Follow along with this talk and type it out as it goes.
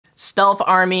Stealth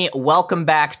Army, welcome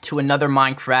back to another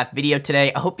Minecraft video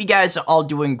today. I hope you guys are all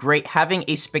doing great, having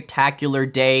a spectacular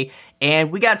day,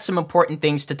 and we got some important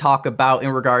things to talk about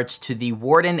in regards to the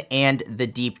Warden and the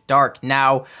Deep Dark.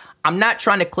 Now, I'm not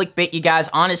trying to clickbait you guys,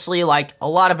 honestly, like a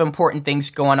lot of important things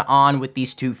going on with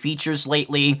these two features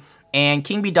lately. And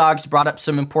Kingbdogz brought up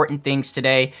some important things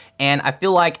today, and I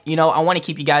feel like, I want to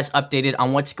keep you guys updated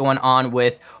on what's going on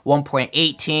with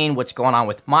 1.18, what's going on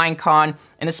with Minecon,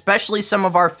 and especially some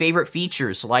of our favorite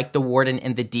features like the Warden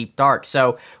and the Deep Dark.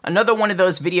 So another one of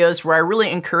those videos where I really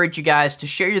encourage you guys to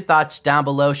share your thoughts down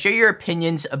below, share your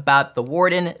opinions about the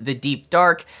Warden, the Deep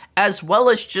Dark, as well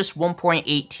as just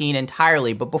 1.18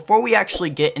 entirely. But before we actually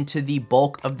get into the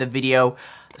bulk of the video,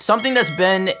 something that's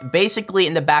been basically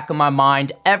in the back of my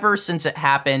mind ever since it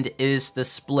happened is the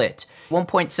split.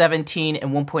 1.17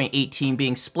 and 1.18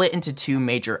 being split into two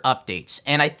major updates.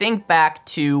 And I think back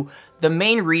to the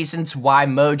main reasons why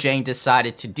Mojang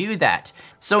decided to do that.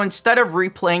 So instead of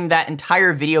replaying that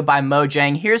entire video by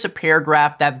Mojang, here's a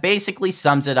paragraph that basically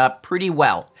sums it up pretty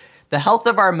well. The health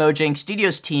of our Mojang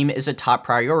Studios team is a top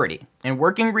priority, and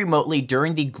working remotely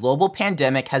during the global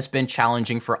pandemic has been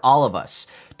challenging for all of us.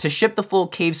 To ship the full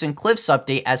Caves and Cliffs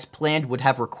update as planned would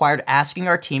have required asking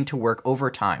our team to work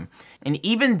overtime, and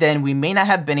even then we may not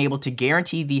have been able to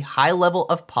guarantee the high level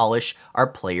of polish our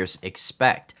players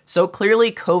expect. So clearly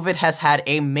COVID has had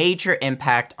a major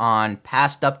impact on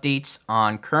past updates,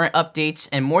 on current updates,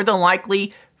 and more than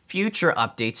likely future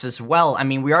updates as well. I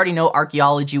mean, we already know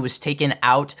archaeology was taken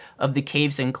out of the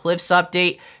Caves and Cliffs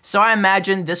update, so I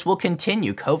imagine this will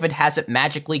continue. COVID hasn't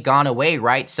magically gone away,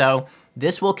 right? So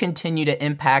this will continue to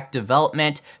impact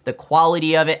development, the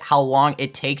quality of it, how long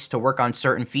it takes to work on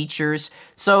certain features.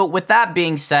 So with that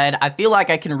being said, I feel like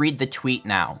I can read the tweet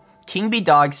now.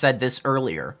 Kingbdogz said this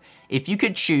earlier. If you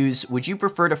could choose, would you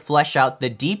prefer to flesh out the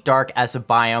Deep Dark as a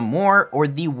biome more or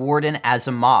the Warden as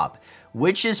a mob?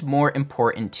 Which is more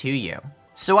important to you?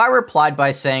 So I replied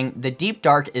by saying the Deep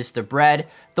Dark is the bread,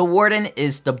 the Warden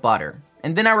is the butter.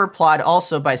 And then I replied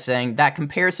also by saying that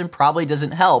comparison probably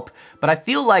doesn't help, but I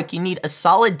feel like you need a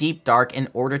solid Deep Dark in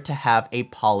order to have a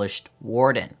polished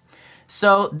Warden.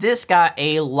 So this got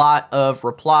a lot of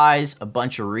replies, a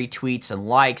bunch of retweets and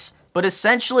likes, but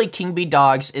essentially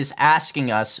Kingbdogz is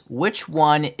asking us which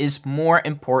one is more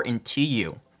important to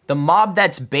you. The mob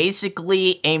that's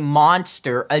basically a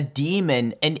monster, a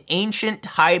demon, an ancient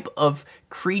type of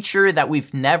creature that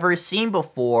we've never seen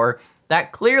before,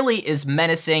 that clearly is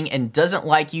menacing and doesn't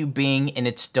like you being in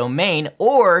its domain,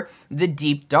 or the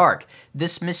Deep Dark,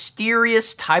 this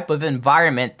mysterious type of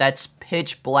environment that's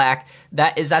pitch black,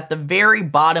 that is at the very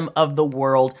bottom of the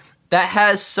world, that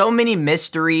has so many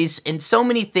mysteries and so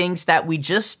many things that we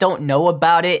just don't know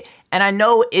about it. And I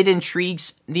know it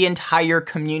intrigues the entire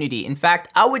community. In fact,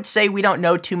 I would say we don't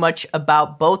know too much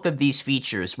about both of these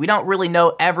features. We don't really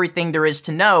know everything there is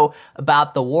to know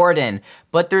about the Warden,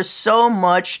 but there's so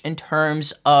much in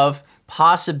terms of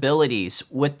possibilities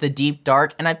with the Deep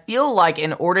Dark. And I feel like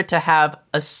in order to have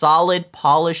a solid,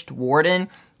 polished Warden,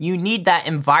 you need that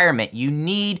environment. You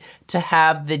need to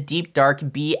have the Deep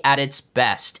Dark be at its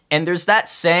best. And there's that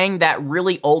saying, that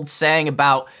really old saying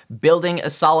about building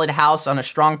a solid house on a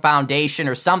strong foundation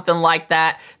or something like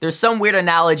that. There's some weird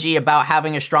analogy about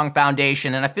having a strong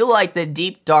foundation, and I feel like the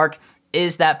Deep Dark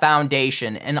is that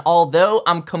foundation. And although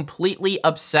I'm completely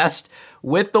obsessed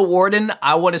with the Warden,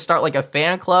 I want to start like a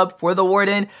fan club for the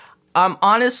Warden, I'm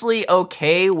honestly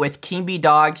okay with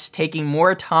Kingbdogz taking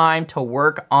more time to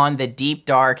work on the Deep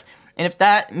Dark. And if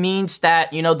that means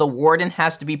that, the Warden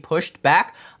has to be pushed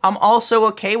back, I'm also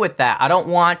okay with that. I don't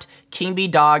want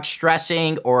Kingbdogz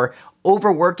stressing or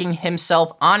overworking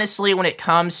himself. Honestly, when it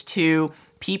comes to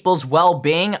people's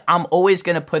well-being, I'm always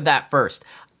going to put that first.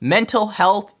 Mental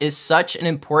health is such an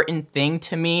important thing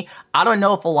to me. I don't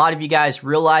know if a lot of you guys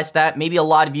realize that. Maybe a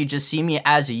lot of you just see me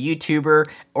as a YouTuber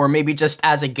or maybe just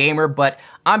as a gamer, but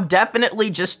I'm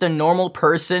definitely just a normal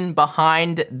person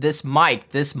behind this mic,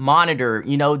 this monitor,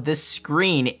 this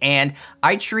screen, and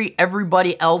I treat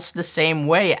everybody else the same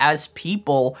way, as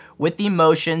people with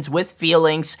emotions, with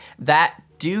feelings that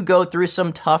do go through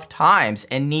some tough times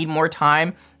and need more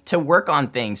time to work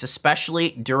on things, especially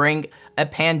during a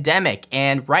pandemic.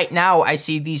 And right now I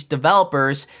see these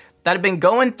developers that have been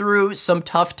going through some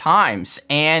tough times,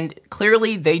 and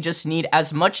clearly they just need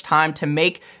as much time to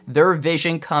make their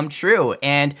vision come true.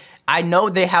 And I know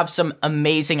they have some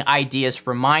amazing ideas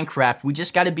for Minecraft. We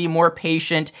just got to be more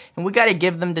patient, and we got to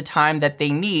give them the time that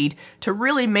they need to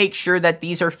really make sure that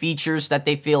these are features that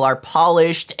they feel are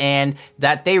polished and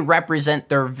that they represent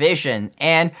their vision.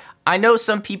 And I know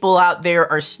some people out there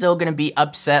are still going to be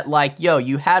upset like, yo,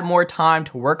 you had more time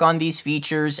to work on these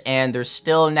features and they're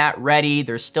still not ready.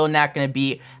 They're still not going to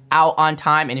be out on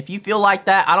time. And if you feel like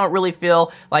that, I don't really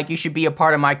feel like you should be a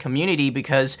part of my community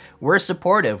because we're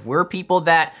supportive. We're people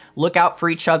that look out for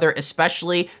each other,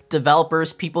 especially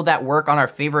developers, people that work on our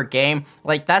favorite game.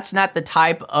 Like, that's not the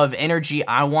type of energy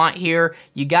I want here.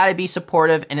 You gotta be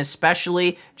supportive, and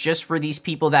especially just for these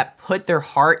people that put their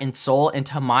heart and soul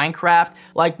into Minecraft.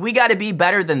 Like, we gotta be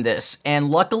better than this. And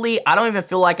luckily, I don't even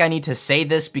feel like I need to say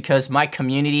this because my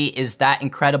community is that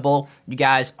incredible. You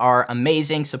guys are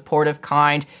amazing, supportive,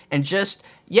 kind, and just,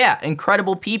 yeah,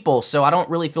 incredible people. So I don't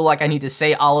really feel like I need to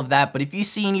say all of that. But if you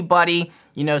see anybody,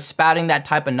 you know, spouting that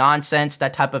type of nonsense,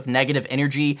 that type of negative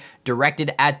energy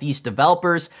directed at these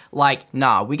developers, like,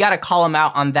 nah, we gotta call them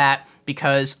out on that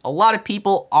because a lot of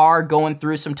people are going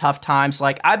through some tough times.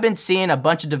 Like, I've been seeing a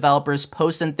bunch of developers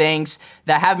posting things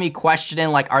that have me questioning,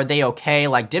 like, are they okay?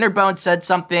 Like, Dinnerbone said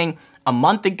something a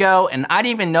month ago, and I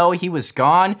didn't even know he was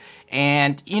gone.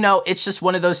 And, you know, it's just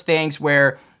one of those things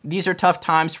where these are tough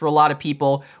times for a lot of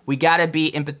people. We gotta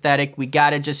be empathetic. We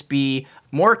gotta just be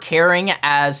more caring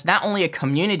as not only a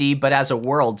community, but as a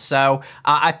world. So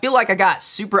I feel like I got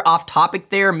super off topic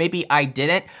there. Maybe I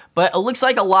didn't, but it looks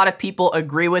like a lot of people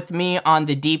agree with me on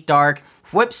the Deep Dark.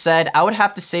 Whip said, I would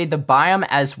have to say the biome,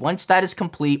 as once that is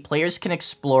complete, players can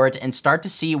explore it and start to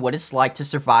see what it's like to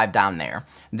survive down there.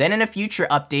 Then in a future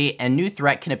update, a new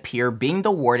threat can appear, being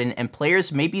the Warden, and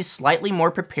players may be slightly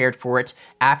more prepared for it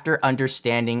after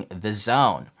understanding the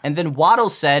zone. And then Waddle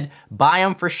said,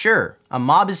 biome for sure. A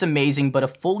mob is amazing, but a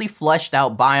fully fleshed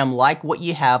out biome like what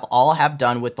you all have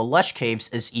done with the Lush Caves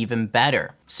is even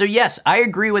better. So yes, I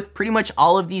agree with pretty much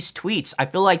all of these tweets. I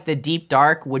feel like the Deep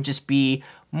Dark would just be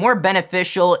more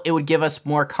beneficial. It would give us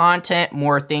more content,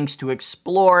 more things to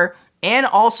explore, and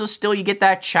also still you get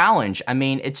that challenge. I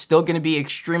mean, it's still going to be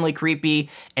extremely creepy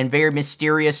and very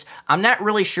mysterious. I'm not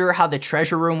really sure how the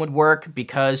treasure room would work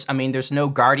because, I mean, there's no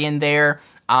guardian there.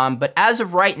 But as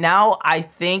of right now, I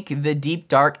think the Deep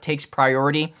Dark takes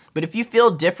priority. But if you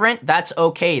feel different, that's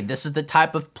okay. This is the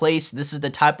type of place, this is the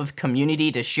type of community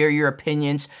to share your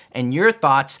opinions and your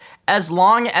thoughts, as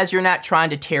long as you're not trying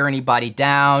to tear anybody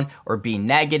down or be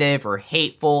negative or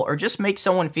hateful or just make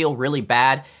someone feel really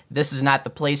bad. This is not the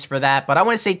place for that. But I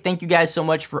want to say thank you guys so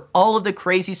much for all of the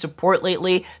crazy support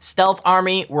lately. Stealth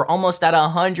Army, we're almost at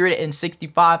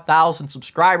 165,000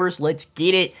 subscribers. Let's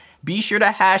get it. Be sure to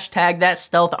hashtag that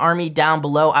Stealth Army down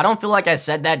below. I don't feel like I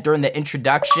said that during the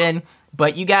introduction,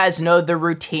 but you guys know the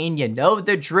routine, you know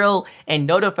the drill, and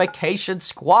notification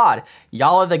squad.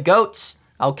 Y'all are the goats.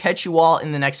 I'll catch you all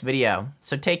in the next video.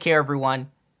 So take care, everyone.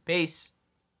 Peace.